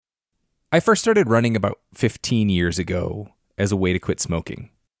I first started running about 15 years ago as a way to quit smoking.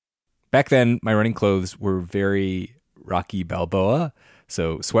 Back then, my running clothes were very Rocky Balboa,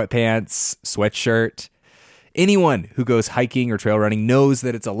 so sweatpants, sweatshirt. Anyone who goes hiking or trail running knows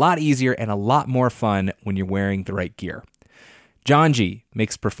that it's a lot easier and a lot more fun when you're wearing the right gear. Janji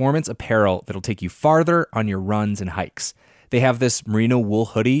makes performance apparel that'll take you farther on your runs and hikes. They have this merino wool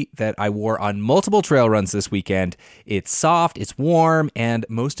hoodie that I wore on multiple trail runs this weekend. It's soft, it's warm, and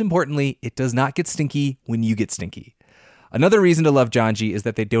most importantly, it does not get stinky when you get stinky. Another reason to love Janji is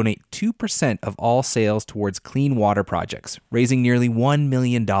that they donate 2% of all sales towards clean water projects, raising nearly $1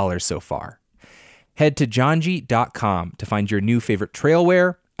 million so far. Head to janji.com to find your new favorite trail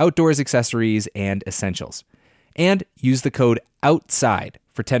wear, outdoors accessories, and essentials. And use the code OUTSIDE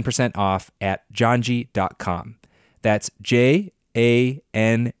for 10% off at janji.com. That's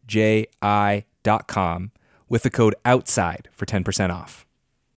JANJI.com with the code OUTSIDE for 10% off.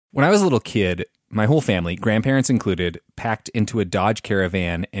 When I was a little kid, my whole family, grandparents included, packed into a Dodge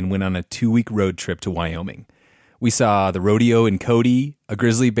Caravan and went on a 2-week road trip to Wyoming. We saw the rodeo in Cody, a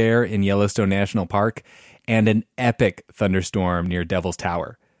grizzly bear in Yellowstone National Park, and an epic thunderstorm near Devil's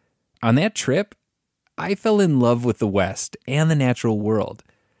Tower. On that trip, I fell in love with the West and the natural world.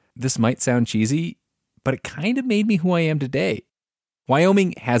 This might sound cheesy, but it kind of made me who I am today.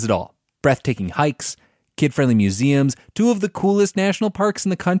 Wyoming has it all. Breathtaking hikes, kid-friendly museums, 2 of the coolest national parks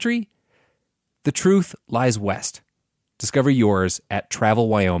in the country. The truth lies west. Discover yours at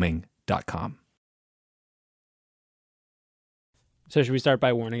travelwyoming.com. So should we start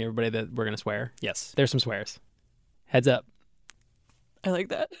by warning everybody that we're going to swear? Yes. There's some swears. Heads up. I like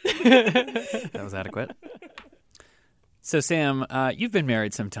that. That was adequate. So, Sam, you've been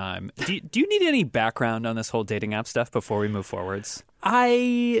married some time. Do you need any background on this whole dating app stuff before we move forwards?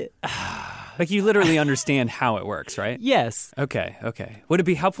 I Like, you literally understand how it works, right? Yes. Okay. Would it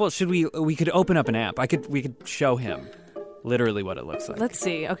be helpful? Should we could open up an app. We could show him literally what it looks like. Let's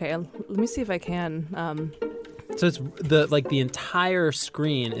see. Okay, let me see if I can. So it's the entire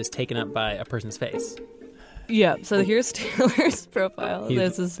screen is taken up by a person's face. Yeah, so here's Taylor's profile.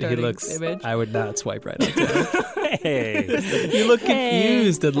 This is starting image. I would not swipe right onto him. Hey. You look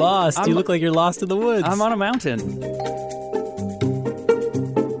confused and lost. You look like you're lost in the woods. I'm on a mountain.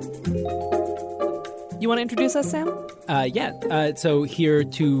 You want to introduce us, Sam? So here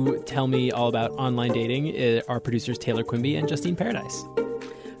to tell me all about online dating are producers Taylor Quimby and Justine Paradise.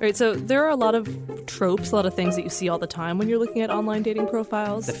 All right, so there are a lot of tropes, a lot of things that you see all the time when you're looking at online dating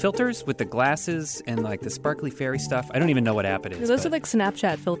profiles. The filters with the glasses and like the sparkly fairy stuff. I don't even know what app it is. Those are like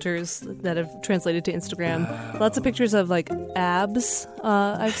Snapchat filters that have translated to Instagram. Lots of pictures of like abs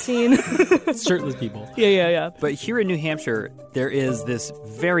I've seen. Shirtless people. Yeah. But here in New Hampshire, there is this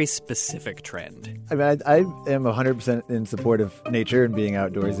very specific trend. I mean, I am 100% in support of nature and being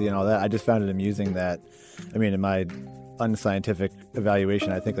outdoorsy and all that. I just found it amusing that, I mean, in my unscientific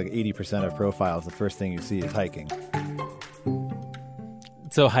evaluation, I think like 80% of profiles, the first thing you see is hiking.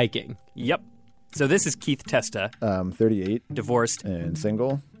 So hiking. Yep. So this is Keith Testa. 38. Divorced. And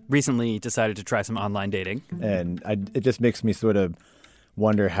single. Recently decided to try some online dating. And it just makes me sort of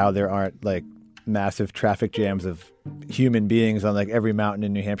wonder how there aren't like massive traffic jams of human beings on like every mountain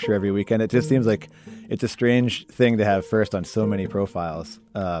in New Hampshire every weekend. It just seems like it's a strange thing to have first on so many profiles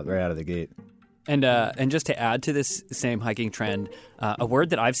right out of the gate. And just to add to this same hiking trend, a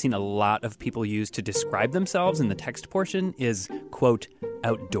word that I've seen a lot of people use to describe themselves in the text portion is, quote,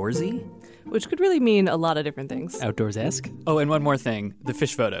 outdoorsy. Which could really mean a lot of different things. Outdoors-esque. Oh, and one more thing, the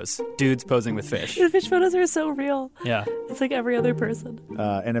fish photos. Dudes posing with fish. The fish photos are so real. Yeah. It's like every other person.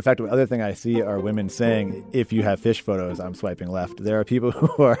 And in fact, the other thing I see are women saying, if you have fish photos, I'm swiping left. There are people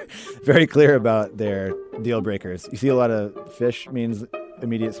who are very clear about their deal breakers. You see a lot of fish means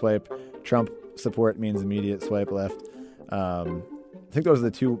immediate swipe. Trump support means immediate swipe left. I think those are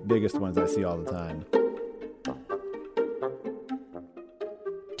the 2 biggest ones I see all the time.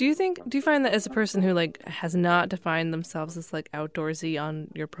 Do you find that as a person who like has not defined themselves as like outdoorsy on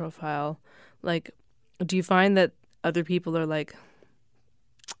your profile, like do you find that other people are like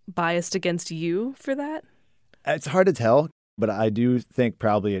biased against you for that? It's hard to tell, but I do think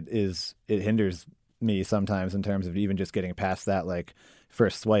probably it hinders me sometimes in terms of even just getting past that like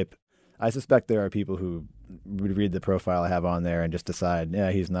first swipe. I suspect there are people who would read the profile I have on there and just decide,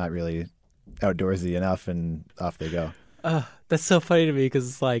 yeah, he's not really outdoorsy enough, and off they go. That's so funny to me because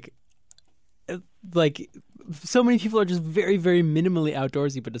it's like so many people are just very, very minimally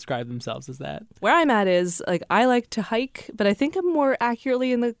outdoorsy but describe themselves as that. Where I'm at is like I like to hike, but I think I'm more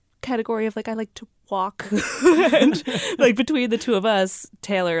accurately in the category of like I like to walk. And like between the two of us,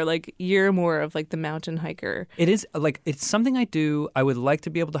 Taylor, like you're more of like the mountain hiker. It is like it's something I do. I would like to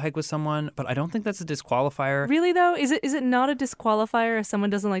be able to hike with someone, but I don't think that's a disqualifier. Really though, is it not a disqualifier if someone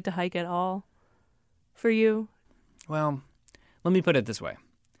doesn't like to hike at all for you? Well, let me put it this way.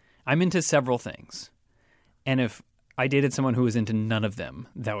 I'm into several things. And if I dated someone who was into none of them,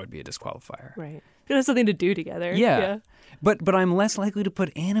 that would be a disqualifier. Right. You have something to do together. Yeah. But I'm less likely to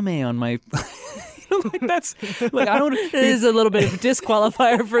put anime on my like that's like I don't It is a little bit of a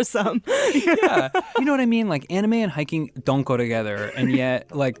disqualifier for some. Yeah. You know what I mean? Like anime and hiking don't go together, and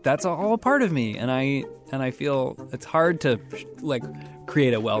yet like that's all a part of me, and I feel it's hard to like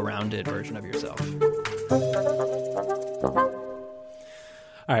create a well-rounded version of yourself.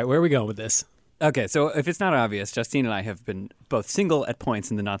 All right, where are we going with this? Okay, so if it's not obvious, Justine and I have been both single at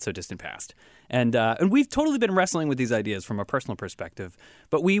points in the not-so-distant past. And we've totally been wrestling with these ideas from a personal perspective,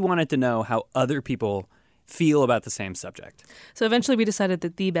 but we wanted to know how other people feel about the same subject. So eventually we decided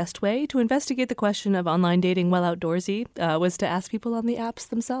that the best way to investigate the question of online dating while outdoorsy was to ask people on the apps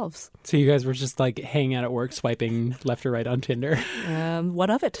themselves. So you guys were just like hanging out at work, swiping left or right on Tinder.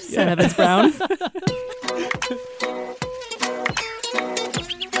 What of it, Sam Evans Brown?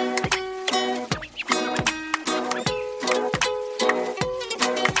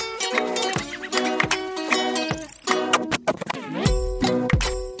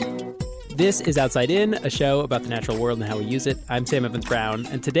 This is Outside In, a show about the natural world and how we use it. I'm Sam Evans Brown,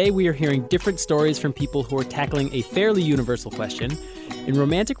 and today we are hearing different stories from people who are tackling a fairly universal question. In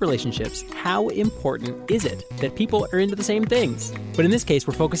romantic relationships, how important is it that people are into the same things? But in this case,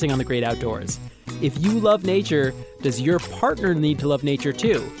 we're focusing on the great outdoors. If you love nature, does your partner need to love nature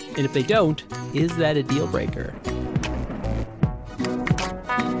too? And if they don't, is that a deal breaker?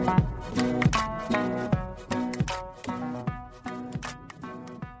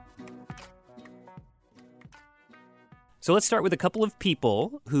 So let's start with a couple of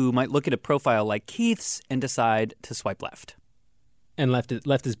people who might look at a profile like Keith's and decide to swipe left. And left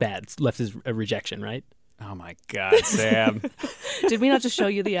is bad. Left is a rejection, right? Oh my God, Sam. Did we not just show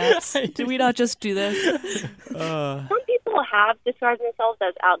you the apps? Did we not just do this? Some people have described themselves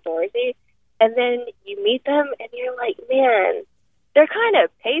as outdoorsy, and then you meet them and you're like, man, they're kind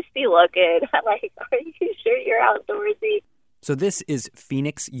of pasty looking. Like, are you sure you're outdoorsy? So this is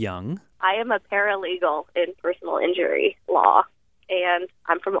Phoenix Young. I am a paralegal in personal injury law, and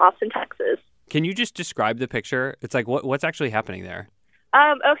I'm from Austin, Texas. Can you just describe the picture? It's like, what's actually happening there?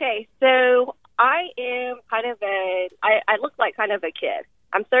 Okay, so I am kind of I look like kind of a kid.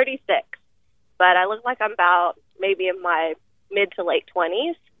 I'm 36, but I look like I'm about maybe in my mid to late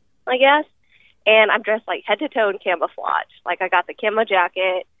 20s, I guess. And I'm dressed like head to toe in camouflage. Like I got the camo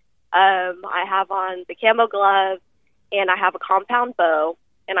jacket, I have on the camo gloves, and I have a compound bow,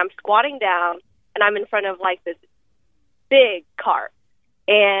 and I'm squatting down, and I'm in front of like this big cart,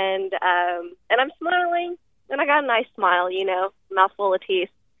 and I'm smiling, and I got a nice smile, you know, mouthful of teeth,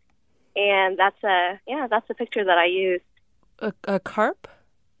 and that's the picture that I used. A carp?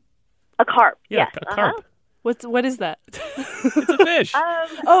 A carp, Yeah, yes. a carp. What is that? It's a fish.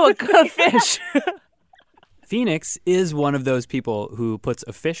 A fish. Phoenix is one of those people who puts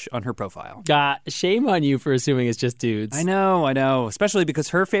a fish on her profile. Shame on you for assuming it's just dudes. I know. Especially because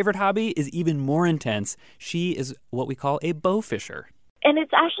her favorite hobby is even more intense. She is what we call a bow fisher. And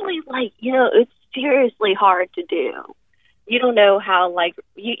it's actually like, you know, it's seriously hard to do. You don't know how, like,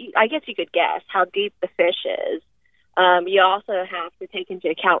 I guess you could guess how deep the fish is. You also have to take into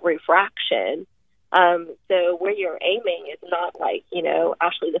account refraction. So where you're aiming is not like, you know,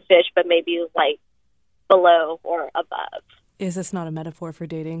 actually the fish, but maybe like below or above. Is this not a metaphor for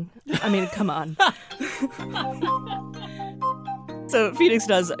dating? I mean, come on. So Phoenix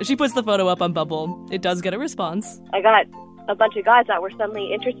she puts the photo up on Bumble. It does get a response. I got a bunch of guys that were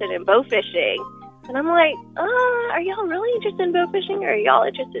suddenly interested in bow fishing. And I'm like, are y'all really interested in bow fishing? Or are y'all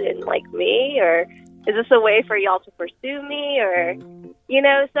interested in, like, me? Or is this a way for y'all to pursue me? Or, you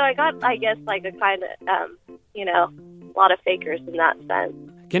know, so I got, I guess, like a kind of, you know, a lot of fakers in that sense.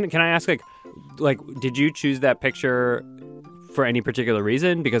 Can I ask, like, did you choose that picture for any particular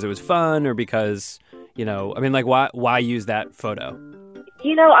reason? Because it was fun or because, you know, I mean, like, why use that photo?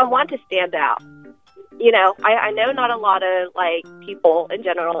 You know, I want to stand out. You know, I know not a lot of, like, people in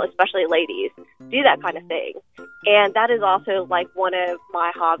general, especially ladies, do that kind of thing. And that is also, like, one of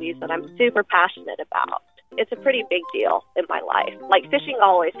my hobbies that I'm super passionate about. It's a pretty big deal in my life. Like, fishing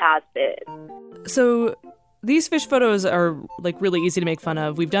always has been. So these fish photos are, like, really easy to make fun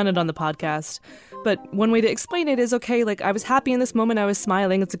of. We've done it on the podcast. But one way to explain it is, okay, like, I was happy in this moment. I was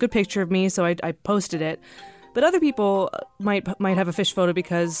smiling. It's a good picture of me, so I posted it. But other people might have a fish photo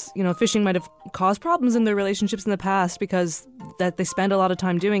because, fishing might have caused problems in their relationships in the past because that they spend a lot of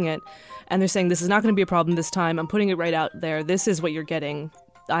time doing it. And they're saying, this is not going to be a problem this time. I'm putting it right out there. This is what you're getting.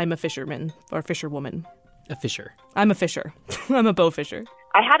 I'm a fisherman or fisherwoman. A fisher. I'm a fisher. I'm a bow fisher.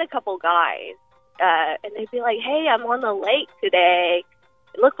 I had a couple guys, and they'd be like, hey, I'm on the lake today.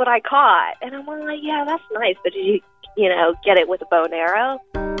 Look what I caught. And I'm like, yeah, that's nice. But did you get it with a bow and arrow?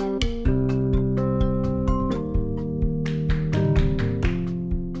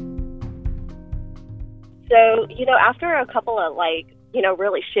 So, after a couple of,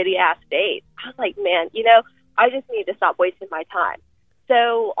 really shitty-ass dates, I was like, man, I just need to stop wasting my time.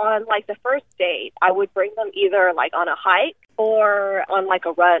 So on, the first date, I would bring them either, on a hike or on,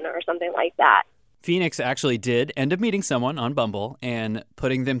 a run or something like that. Phoenix actually did end up meeting someone on Bumble and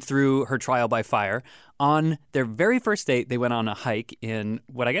putting them through her trial by fire. On their very first date, they went on a hike in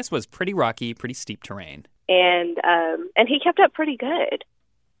what I guess was pretty rocky, pretty steep terrain. And he kept up pretty good.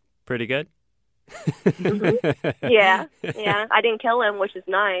 Pretty good? Mm-hmm. Yeah. I didn't kill him, which is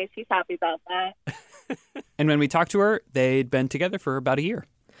nice. He's happy about that. And when we talked to her, they'd been together for about a year.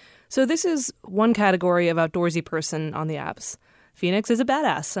 So this is one category of outdoorsy person on the apps. Phoenix is a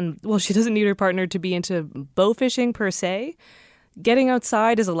badass, and she doesn't need her partner to be into bow fishing per se. Getting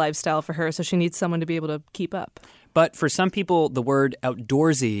outside is a lifestyle for her, so she needs someone to be able to keep up. But for some people, the word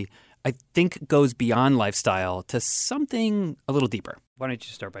outdoorsy, I think, goes beyond lifestyle to something a little deeper. Why don't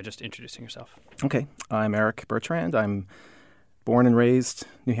you start by just introducing yourself? Okay. I'm Eric Bertrand. I'm born and raised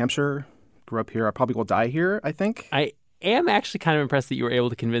New Hampshire. Grew up here. I probably will die here, I think. I am actually kind of impressed that you were able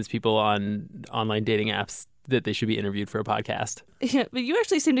to convince people on online dating apps that they should be interviewed for a podcast. Yeah, but you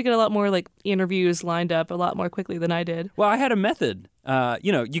actually seem to get a lot more interviews lined up a lot more quickly than I did. Well, I had a method.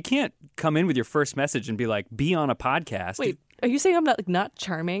 You can't come in with your first message and be like, be on a podcast. Wait, are you saying I'm not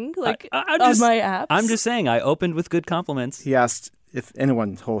charming I'm on my apps? I'm just saying I opened with good compliments. He asked if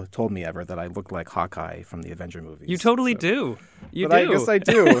anyone told me ever that I looked like Hawkeye from the Avenger movies. You totally do. But I guess I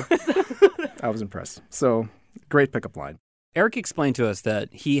do. I was impressed. So, great pickup line. Eric explained to us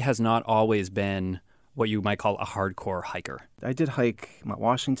that he has not always been what you might call a hardcore hiker. I did hike Mount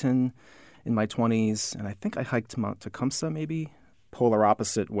Washington in my 20s, and I think I hiked Mount Tecumseh maybe. Polar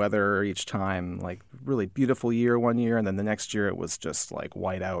opposite weather each time, really beautiful year one year, and then the next year it was just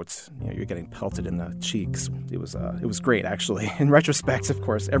white out. You're getting pelted in the cheeks. It was great, actually. In retrospect, of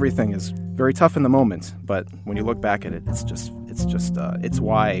course, everything is very tough in the moment, but when you look back at it, it's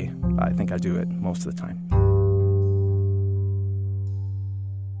why I think I do it most of the time.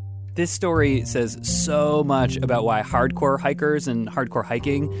 This story says so much about why hardcore hikers and hardcore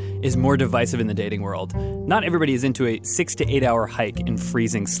hiking is more divisive in the dating world. Not everybody is into a 6 to 8 hour hike in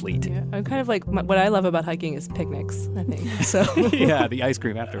freezing sleet. Yeah, I'm kind of what I love about hiking is picnics, I think. So yeah, the ice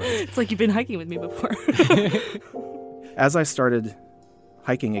cream afterwards. It's like you've been hiking with me before. As I started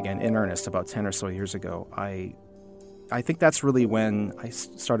hiking again in earnest about 10 or so years ago, I think that's really when I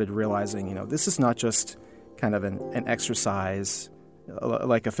started realizing, this is not just kind of an exercise,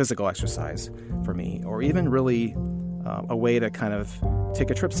 like a physical exercise for me, or even really a way to kind of take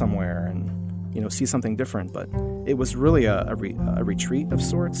a trip somewhere and, see something different. But it was really a retreat of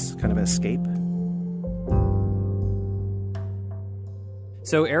sorts, kind of an escape.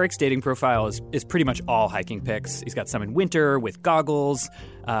 So Eric's dating profile is pretty much all hiking pics. He's got some in winter with goggles.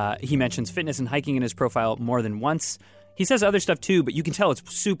 He mentions fitness and hiking in his profile more than once. He says other stuff too, but you can tell it's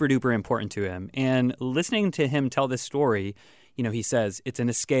super duper important to him. And listening to him tell this story, he says it's an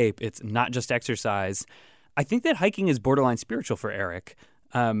escape. It's not just exercise. I think that hiking is borderline spiritual for Eric.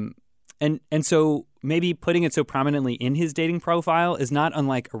 And so maybe putting it so prominently in his dating profile is not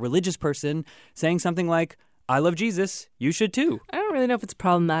unlike a religious person saying something like, I love Jesus, you should too. I don't really know if it's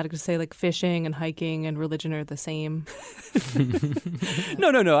problematic to say fishing and hiking and religion are the same.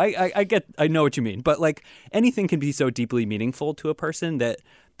 No. I know what you mean. But anything can be so deeply meaningful to a person that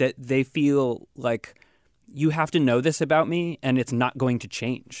they feel like you have to know this about me and it's not going to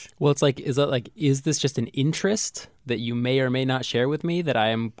change. Well, is this just an interest that you may or may not share with me that I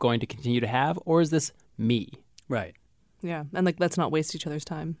am going to continue to have? Or is this me? Right. Yeah. And let's not waste each other's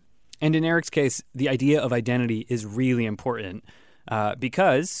time. And in Eric's case, the idea of identity is really important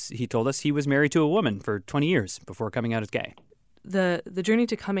because he told us he was married to a woman for 20 years before coming out as gay. The journey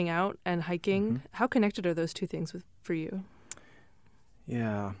to coming out and hiking, how connected are those two things for you?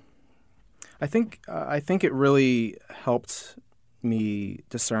 Yeah. I think it really helped me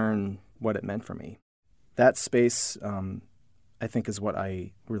discern what it meant for me. That space, I think, is what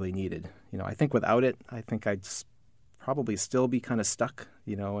I really needed. I think without it, I think I'd probably still be kind of stuck,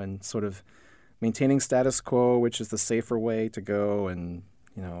 and sort of maintaining status quo, which is the safer way to go, and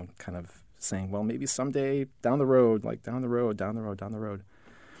kind of saying, well, maybe someday down the road, like down the road.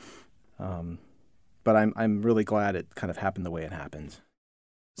 But I'm really glad it kind of happened the way it happened.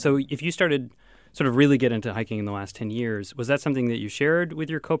 So if you started sort of really get into hiking in the last 10 years, was that something that you shared with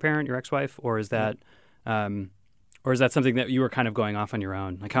your co-parent, your ex-wife, or is that something that you were kind of going off on your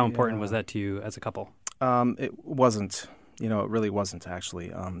own? Like, how important was that to you as a couple? It wasn't. It really wasn't,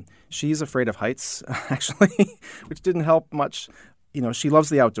 actually. She's afraid of heights, actually, which didn't help much. She loves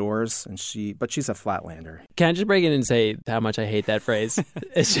the outdoors, but she's a flatlander. Can I just break in and say how much I hate that phrase?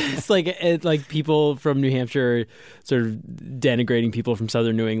 It's just like people from New Hampshire sort of denigrating people from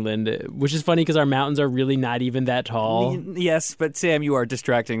southern New England, which is funny because our mountains are really not even that tall. Yes, but Sam, you are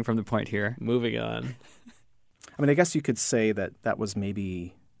distracting from the point here. Moving on. I mean, I guess you could say that was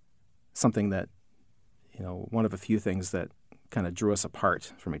maybe something that, one of a few things that kind of drew us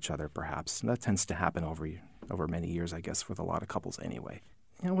apart from each other, perhaps. And that tends to happen over many years, I guess, with a lot of couples anyway.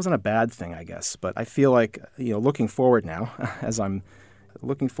 It wasn't a bad thing, I guess, but I feel like, looking forward now, as I'm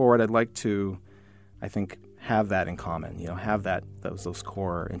looking forward, I'd like to, I think, have that in common, have those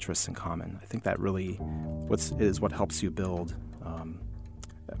core interests in common. I think that really is what helps you build,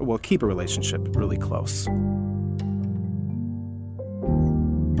 keep a relationship really close.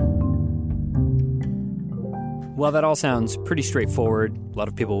 Well, that all sounds pretty straightforward. A lot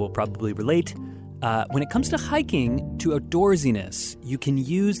of people will probably relate. When it comes to hiking, to outdoorsiness, you can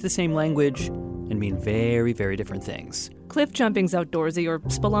use the same language and mean very, very different things. Cliff jumping's outdoorsy or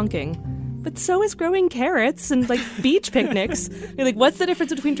spelunking. But so is growing carrots and, beach picnics. What's the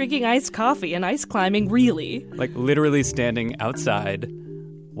difference between drinking iced coffee and ice climbing, really? Like, literally standing outside,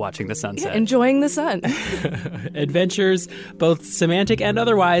 watching the sunset. Yeah, enjoying the sun. Adventures, both semantic and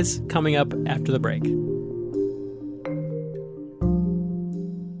otherwise, coming up after the break.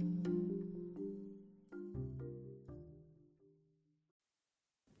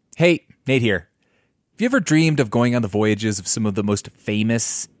 Hey, Nate here. Have you ever dreamed of going on the voyages of some of the most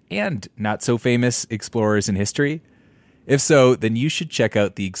famous and not so famous explorers in history? If so, then you should check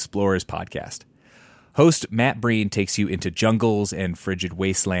out the Explorers podcast. Host Matt Breen takes you into jungles and frigid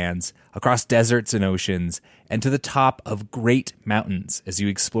wastelands, across deserts and oceans, and to the top of great mountains as you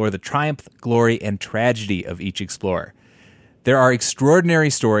explore the triumph, glory, and tragedy of each explorer. There are extraordinary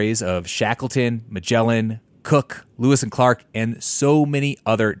stories of Shackleton, Magellan, Cook, Lewis and Clark, and so many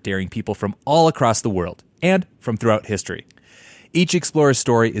other daring people from all across the world and from throughout history. Each explorer's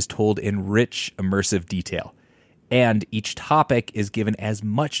story is told in rich, immersive detail, and each topic is given as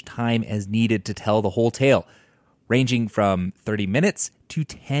much time as needed to tell the whole tale, ranging from 30 minutes to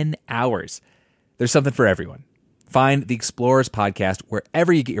 10 hours. There's something for everyone. Find the Explorers Podcast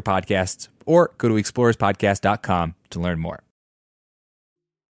wherever you get your podcasts, or go to explorerspodcast.com to learn more.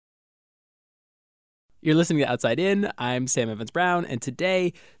 You're listening to Outside In. I'm Sam Evans-Brown, and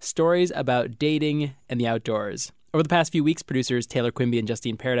today, stories about dating and the outdoors. Over the past few weeks, producers Taylor Quimby and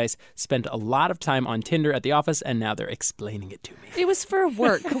Justine Paradise spent a lot of time on Tinder at the office, and now they're explaining it to me. It was for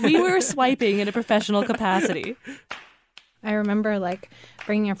work. We were swiping in a professional capacity. I remember,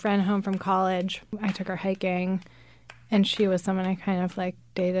 bringing a friend home from college. I took her hiking, and she was someone I kind of,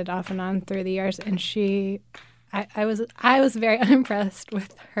 dated off and on through the years, and I was very unimpressed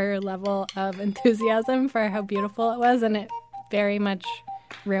with her level of enthusiasm for how beautiful it was, and it very much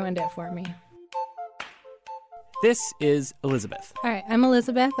ruined it for me. This is Elizabeth. All right, I'm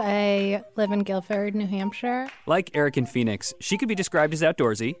Elizabeth. I live in Guilford, New Hampshire. Like Eric in Phoenix, she could be described as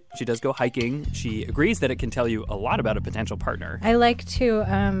outdoorsy. She does go hiking. She agrees that it can tell you a lot about a potential partner. I like to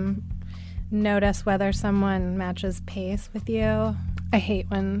notice whether someone matches pace with you. I hate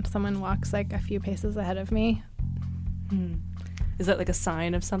when someone walks a few paces ahead of me. Is that a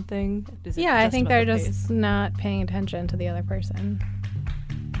sign of something? I think they're just not paying attention to the other person.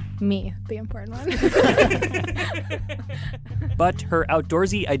 Me, the important one. But her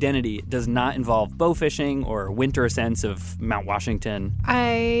outdoorsy identity does not involve bow fishing or winter ascents of Mount Washington.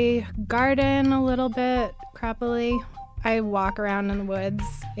 I garden a little bit crappily. I walk around in the woods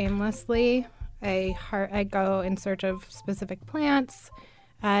aimlessly. I go in search of specific plants.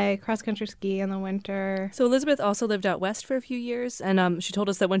 I cross-country ski in the winter. So Elizabeth also lived out west for a few years, and she told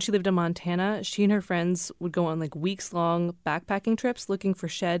us that when she lived in Montana, she and her friends would go on weeks-long backpacking trips looking for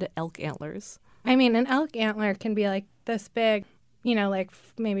shed elk antlers. I mean, an elk antler can be this big,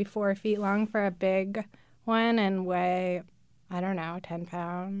 maybe 4 feet long for a big one and weigh, 10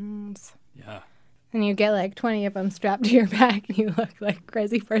 pounds. Yeah. And you get 20 of them strapped to your back, and you look like a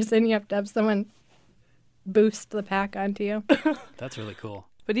crazy person. You have to have someone boost the pack onto you. That's really cool.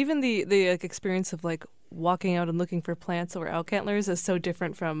 But even the experience of walking out and looking for plants or elk antlers is so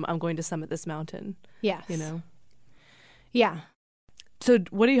different from I'm going to summit this mountain. Yes. You know? Yeah. So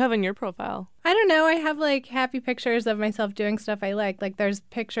what do you have on your profile? I don't know. I have like happy pictures of myself doing stuff I like. Like there's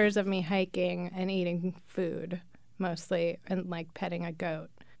pictures of me hiking and eating food mostly and like petting a goat.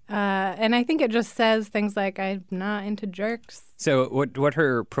 And I think it just says things like I'm not into jerks. So what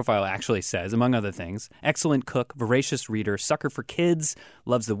her profile actually says, among other things, excellent cook, voracious reader, sucker for kids,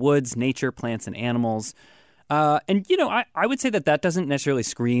 loves the woods, nature, plants, and animals. And, you know, I would say that doesn't necessarily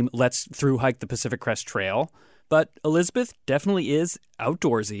scream, let's through hike the Pacific Crest Trail. But Elizabeth definitely is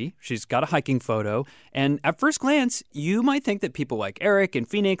outdoorsy. She's got a hiking photo. And at first glance, you might think that people like Eric and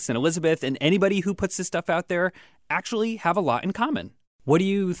Phoenix and Elizabeth and anybody who puts this stuff out there actually have a lot in common. What do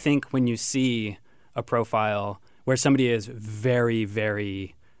you think when you see a profile where somebody is very,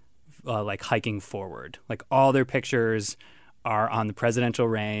 very like hiking forward? Like all their pictures are on the presidential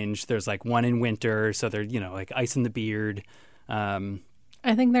range. There's like one in winter, so they're, you know, like ice in the beard. I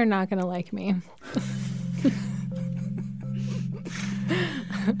think they're not going to like me.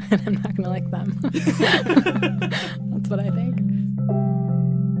 And I'm not going to like them. That's what I think.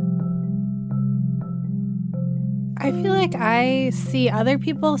 I feel like I see other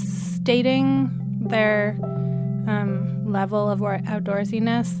people stating their level of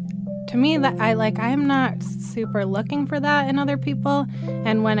outdoorsiness. To me, that I'm not super looking for that in other people.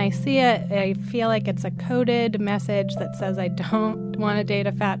 And when I see it, I feel like it's a coded message that says I don't want to date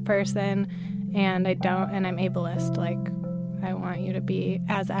a fat person, and I'm ableist. Like, I want you to be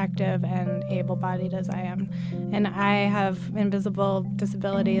as active and able-bodied as I am. And I have invisible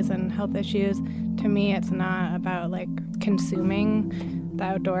disabilities and health issues. To me, it's not about, like, consuming the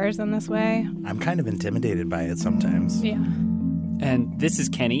outdoors in this way. I'm kind of intimidated by it sometimes. Yeah. And this is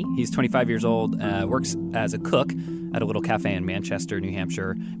Kenny. He's 25 years old, works as a cook at a little cafe in Manchester, New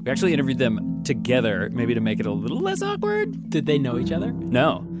Hampshire. We actually interviewed them together, maybe to make it a little less awkward. Did they know each other?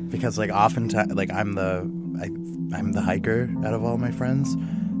 No. Because, like, oftentimes, like, I'm the hiker out of all my friends.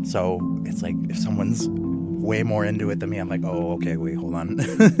 So it's like if someone's way more into it than me, I'm like, oh, okay, wait, hold on.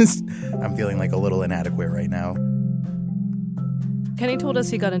 I'm feeling like a little inadequate right now. Kenny told us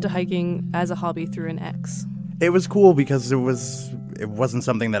he got into hiking as a hobby through an ex. It was cool because it wasn't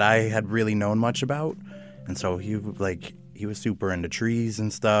something that I had really known much about. And so he was super into trees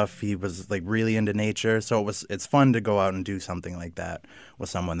and stuff. He was like really into nature. So it's fun to go out and do something like that with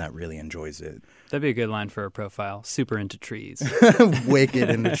someone that really enjoys it. That'd be a good line for a profile. Super into trees. Wicked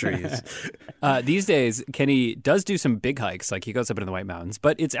into trees. These days, Kenny does do some big hikes. Like he goes up into the White Mountains.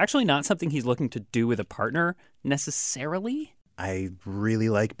 But it's actually not something he's looking to do with a partner necessarily. I really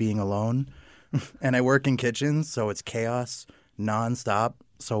like being alone. And I work in kitchens, so it's chaos nonstop.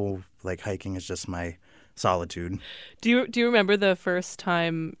 So like hiking is just my solitude. Do you remember the first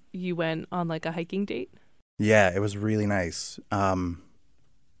time you went on like a hiking date? Yeah, it was really nice.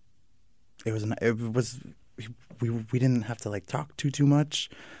 We didn't have to like talk too much.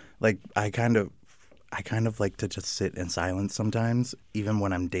 Like I kind of like to just sit in silence sometimes, even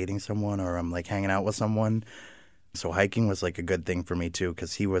when I'm dating someone or I'm like hanging out with someone. So hiking was like a good thing for me too,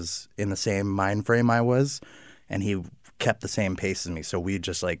 because he was in the same mind frame I was, and he kept the same pace as me. So we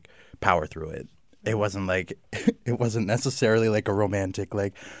just like power through it. It wasn't necessarily like a romantic,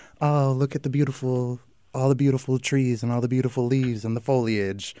 like, oh, look at all the beautiful trees and all the beautiful leaves and the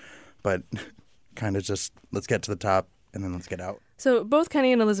foliage, but kind of just let's get to the top and then let's get out. So both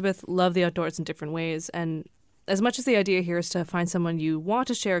Kenny and Elizabeth love the outdoors in different ways, and as much as the idea here is to find someone you want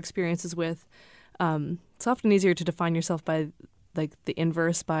to share experiences with, it's often easier to define yourself by like the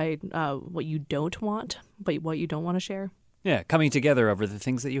inverse, by what you don't want, but what you don't want to share. Yeah, coming together over the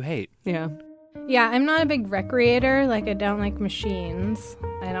things that you hate. Yeah. Yeah, I'm not a big recreator. Like, I don't like machines.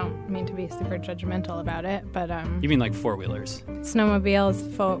 I don't mean to be super judgmental about it, but You mean like four-wheelers?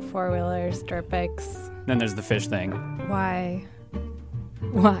 Snowmobiles, four-wheelers, dirt bikes. Then there's the fish thing. Why?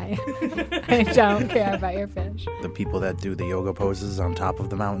 I don't care about your fish. The people that do the yoga poses on top of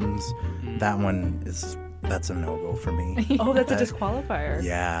the mountains, that's a no-go for me. Oh, that's a disqualifier.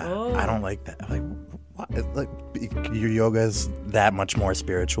 Yeah, Oh. I don't like that. Like, what? Like, your yoga is that much more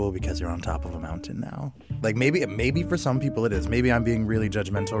spiritual because you're on top of a mountain now. Like, maybe for some people it is. Maybe I'm being really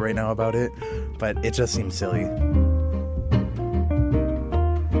judgmental right now about it, but it just seems silly.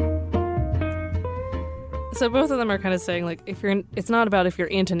 So both of them are kind of saying, like, it's not about if you're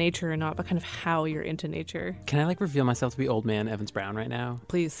into nature or not, but kind of how you're into nature. Can I reveal myself to be old man Evans Brown right now?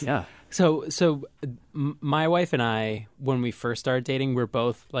 Please. Yeah. So my wife and I, when we first started dating, we're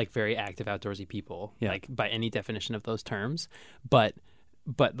both like very active outdoorsy people, like by any definition of those terms. But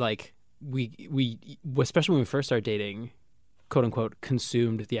like we especially when we first started dating, quote unquote,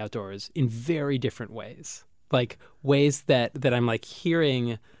 consumed the outdoors in very different ways, like ways that I'm like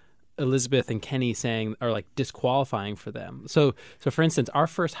hearing Elizabeth and Kenny saying are like disqualifying for them. So for instance, our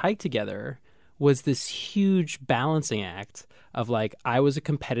first hike together was this huge balancing act of like, I was a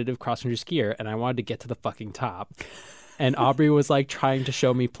competitive cross-country skier and I wanted to get to the fucking top. And Aubrey was like trying to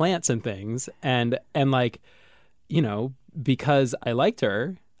show me plants and things. And like, you know, because I liked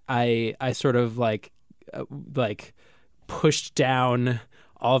her, I sort of like pushed down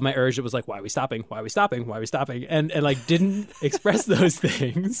all of my urge. It was like, why are we stopping? Why are we stopping? Why are we stopping? And like didn't express those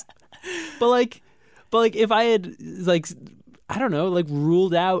things. But like if I had like, I don't know, like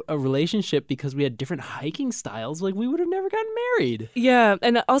ruled out a relationship because we had different hiking styles, like we would have never gotten married. Yeah,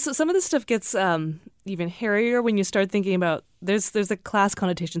 and also some of this stuff gets even hairier when you start thinking about there's like class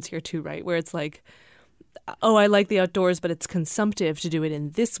connotations here too, right? Where it's like, oh, I like the outdoors, but it's consumptive to do it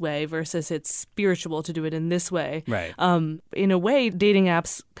in this way versus it's spiritual to do it in this way. Right. In a way, dating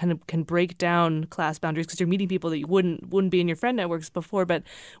apps kind of can break down class boundaries because you're meeting people that you wouldn't be in your friend networks before. But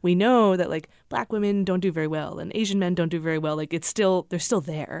we know that like Black women don't do very well and Asian men don't do very well. Like they're still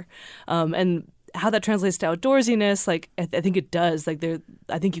there, and how that translates to outdoorsiness, like I think it does. Like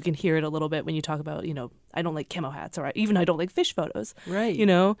I think you can hear it a little bit when you talk about, you know, I don't like camo hats, or even I don't like fish photos. Right. You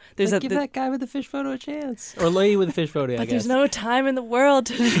know, there's give that guy with the fish photo a chance, or lady with the fish photo. But there's no time in the world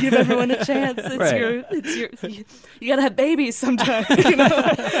to give everyone a chance. You gotta have babies sometime. You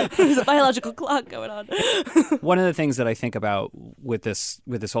know, there's a biological clock going on. One of the things that I think about with this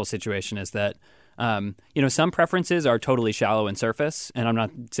whole situation is that, you know, some preferences are totally shallow and surface, and I'm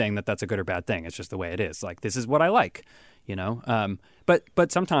not saying that that's a good or bad thing. It's just the way it is. Like, this is what I like, you know.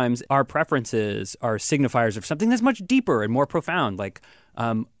 But sometimes our preferences are signifiers of something that's much deeper and more profound, like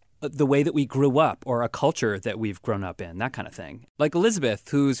the way that we grew up or a culture that we've grown up in, that kind of thing. Like Elizabeth,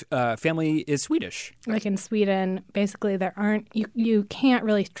 whose family is Swedish. Like in Sweden, basically you can't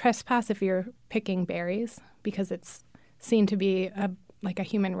really trespass if you're picking berries because it's seen to be like a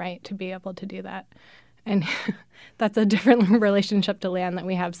human right to be able to do that. And that's a different relationship to land that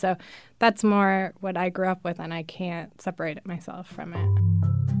we have. So that's more what I grew up with, and I can't separate it myself from it.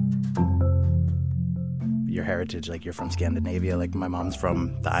 Your heritage, like you're from Scandinavia, like my mom's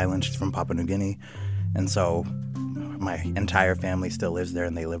from the island, she's from Papua New Guinea. And so my entire family still lives there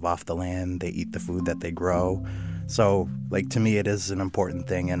and they live off the land, they eat the food that they grow. So like to me it is an important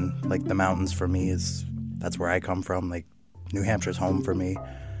thing, and like the mountains for me that's where I come from. Like New Hampshire's home for me.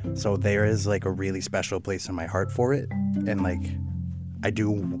 So there is like a really special place in my heart for it. And like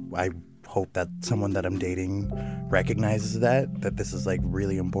I hope that someone that I'm dating recognizes that this is like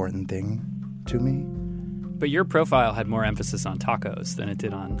really important thing to me. But your profile had more emphasis on tacos than it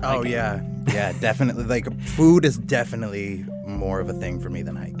did on hiking. Oh yeah, definitely. Like food is definitely more of a thing for me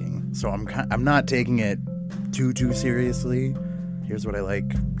than hiking. So I'm not taking it too seriously. Here's what I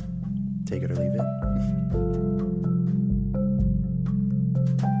like. Take it or leave it.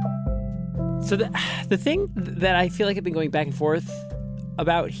 So the thing that I feel like I've been going back and forth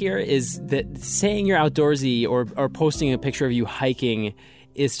about here is that saying you're outdoorsy or posting a picture of you hiking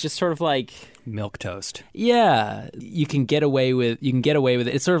is just sort of like milquetoast. Yeah, you can get away with it.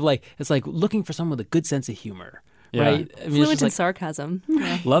 It's sort of like looking for someone with a good sense of humor, right? I mean, fluent in sarcasm.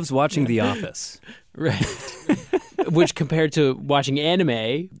 Yeah. Loves watching The Office, right? Which compared to watching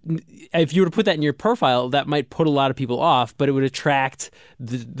anime, if you were to put that in your profile, that might put a lot of people off, but it would attract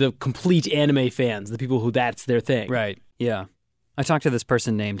the complete anime fans, the people who that's their thing. Right. Yeah. I talked to this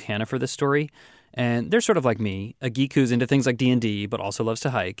person named Hannah for this story, and they're sort of like me, a geek who's into things like D&D, but also loves to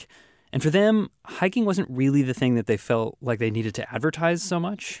hike. And for them, hiking wasn't really the thing that they felt like they needed to advertise so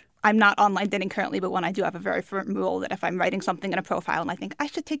much. I'm not online dating currently, but when I do have a very firm rule that if I'm writing something in a profile and I think I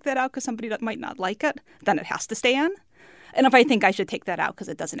should take that out because somebody that might not like it, then it has to stay in. And if I think I should take that out because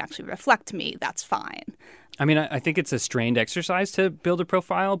it doesn't actually reflect me, that's fine. I mean, I think it's a strained exercise to build a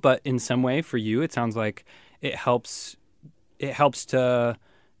profile, but in some way for you, it sounds like it helps to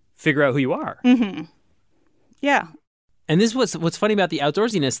figure out who you are. Mm-hmm. Yeah. And this is what's funny about the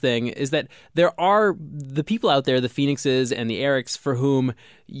outdoorsiness thing is that there are the people out there, the Phoenixes and the Erics, for whom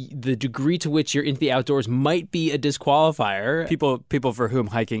the degree to which you're into the outdoors might be a disqualifier. People for whom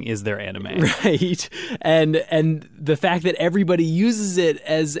hiking is their anime. Right. And the fact that everybody uses it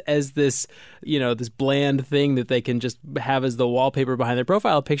as this, you know, this bland thing that they can just have as the wallpaper behind their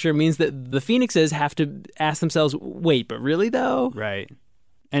profile picture means that the Phoenixes have to ask themselves, wait, but really though? Right.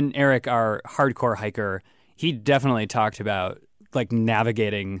 And Eric, our hardcore hiker, he definitely talked about like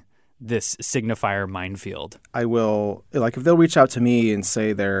navigating this signifier minefield. I will, like, if they'll reach out to me and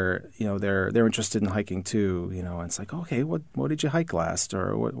say they're interested in hiking too, you know, and it's like, okay, what did you hike last,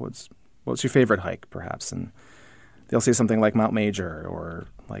 or what's your favorite hike, perhaps, and they'll say something like Mount Major or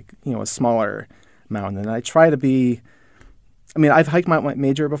like, you know, a smaller mountain, and I try to be I mean, I've hiked Mount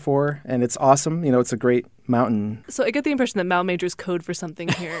Major before, and it's awesome. You know, it's a great mountain. So I get the impression that Mount Major is code for something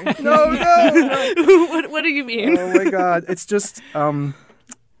here. No. What do you mean? Oh my God! It's just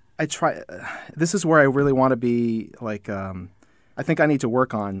I try. This is where I really want to be. Like, I think I need to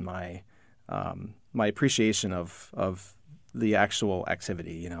work on my my appreciation of the actual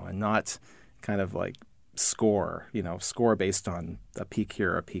activity. You know, and not kind of like score based on a peak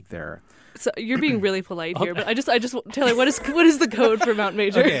here or a peak there. So you're being really polite here, but I just Taylor, what is the code for Mount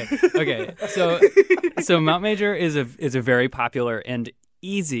Major? Okay. So Mount Major is a very popular and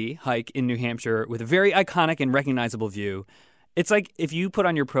easy hike in New Hampshire with a very iconic and recognizable view. It's like if you put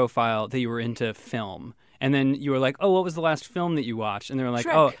on your profile that you were into film, and then you were like, "Oh, what was the last film that you watched?" And they were like,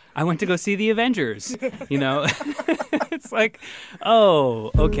 Shrek. "Oh, I went to go see The Avengers." You know, it's like,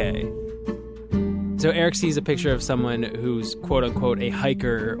 "Oh, okay." So Eric sees a picture of someone who's quote-unquote a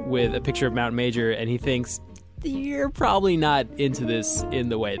hiker with a picture of Mount Major, and he thinks, you're probably not into this in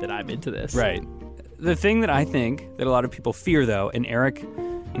the way that I'm into this. Right. The thing that I think that a lot of people fear, though, and Eric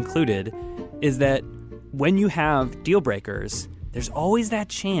included, is that when you have deal breakers, there's always that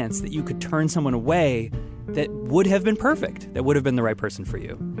chance that you could turn someone away that would have been perfect, that would have been the right person for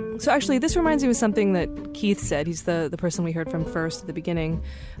you. So actually, this reminds me of something that Keith said. He's the person we heard from first at the beginning.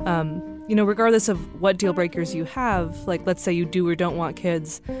 Regardless of what deal breakers you have, like let's say you do or don't want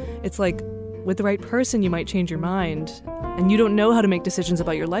kids, it's like with the right person, you might change your mind. And you don't know how to make decisions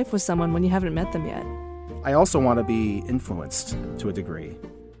about your life with someone when you haven't met them yet. I also want to be influenced to a degree,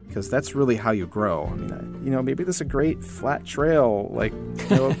 because that's really how you grow. I mean, maybe there's a great flat trail, like,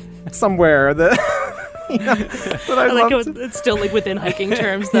 somewhere that... that I like love it's still like within hiking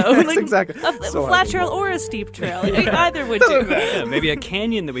terms, though. Yes, like, exactly. A So flat hiking. trail or a steep trail. Either would do. Yeah, maybe a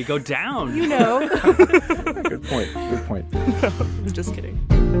canyon that we go down. Good point. Just kidding.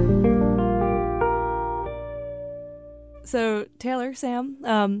 So, Taylor, Sam,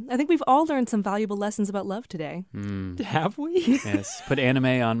 I think we've all learned some valuable lessons about love today. Have we? Yes, put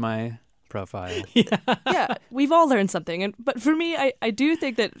anime on my profile. Yeah, we've all learned something. But for me, I do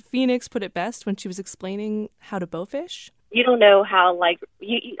think that Phoenix put it best when she was explaining how to bowfish. You don't know how, I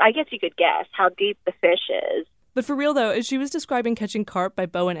guess you could guess how deep the fish is. But for real, though, as she was describing catching carp by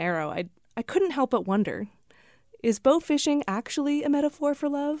bow and arrow, I couldn't help but wonder, is bow fishing actually a metaphor for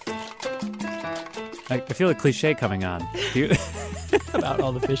love? I feel a cliche coming on. About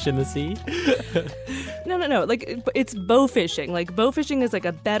all the fish in the sea? No. Like, it's bow fishing. Like, bow fishing is like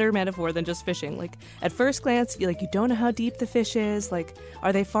a better metaphor than just fishing. Like, at first glance, you don't know how deep the fish is. Like,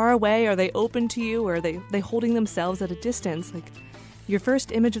 are they far away? Are they open to you? Or are they holding themselves at a distance? Like, your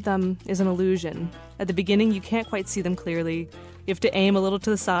first image of them is an illusion. At the beginning, you can't quite see them clearly. You have to aim a little to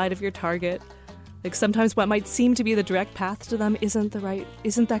the side of your target. Like, sometimes what might seem to be the direct path to them isn't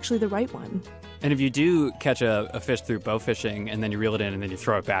actually the right one. And if you do catch a fish through bow fishing and then you reel it in and then you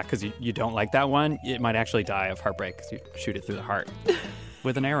throw it back because you don't like that one, it might actually die of heartbreak because you shoot it through the heart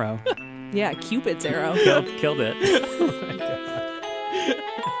with an arrow. Yeah, Cupid's arrow. Killed it. Oh my God.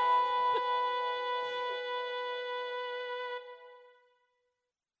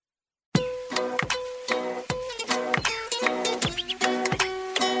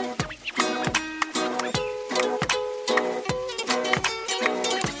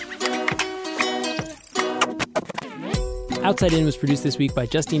 Outside In was produced this week by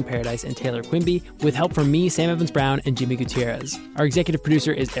Justine Paradise and Taylor Quimby, with help from me, Sam Evans-Brown, and Jimmy Gutierrez. Our executive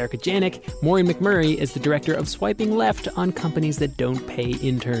producer is Erica Janik. Maureen McMurray is the director of Swiping Left on companies that don't pay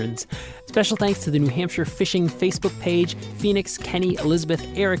interns. Special thanks to the New Hampshire Fishing Facebook page, Phoenix, Kenny, Elizabeth,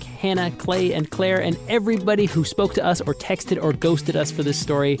 Eric, Hannah, Clay, and Claire, and everybody who spoke to us or texted or ghosted us for this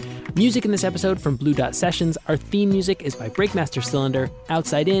story. Music in this episode from Blue Dot Sessions. Our theme music is by Breakmaster Cylinder.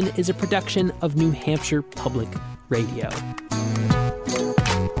 Outside In is a production of New Hampshire Public Radio.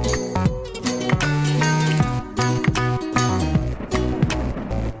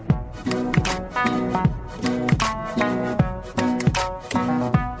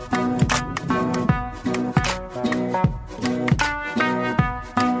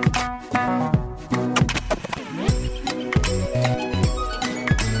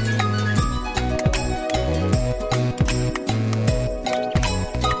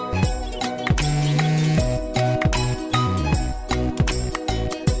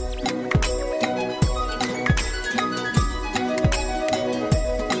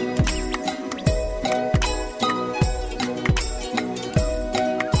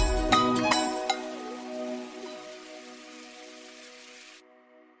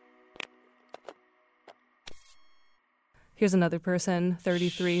 Here's another person,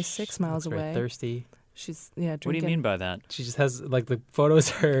 33, 6 miles Very away. thirsty. She's drinking. What do you mean by that? She just has like the photos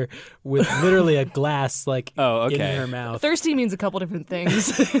of her with literally a glass like in her mouth. Thirsty means a couple different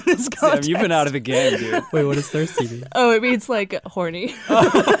things in this context. Sam, you've been out of the game, dude. Wait, what does thirsty mean? Oh, it means like horny.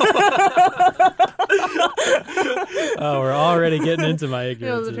 Oh, we're already getting into my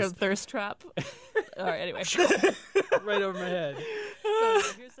ignorance. The term thirst trap. All right, anyway. Right over my head. So,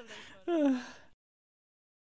 here's some nice photos.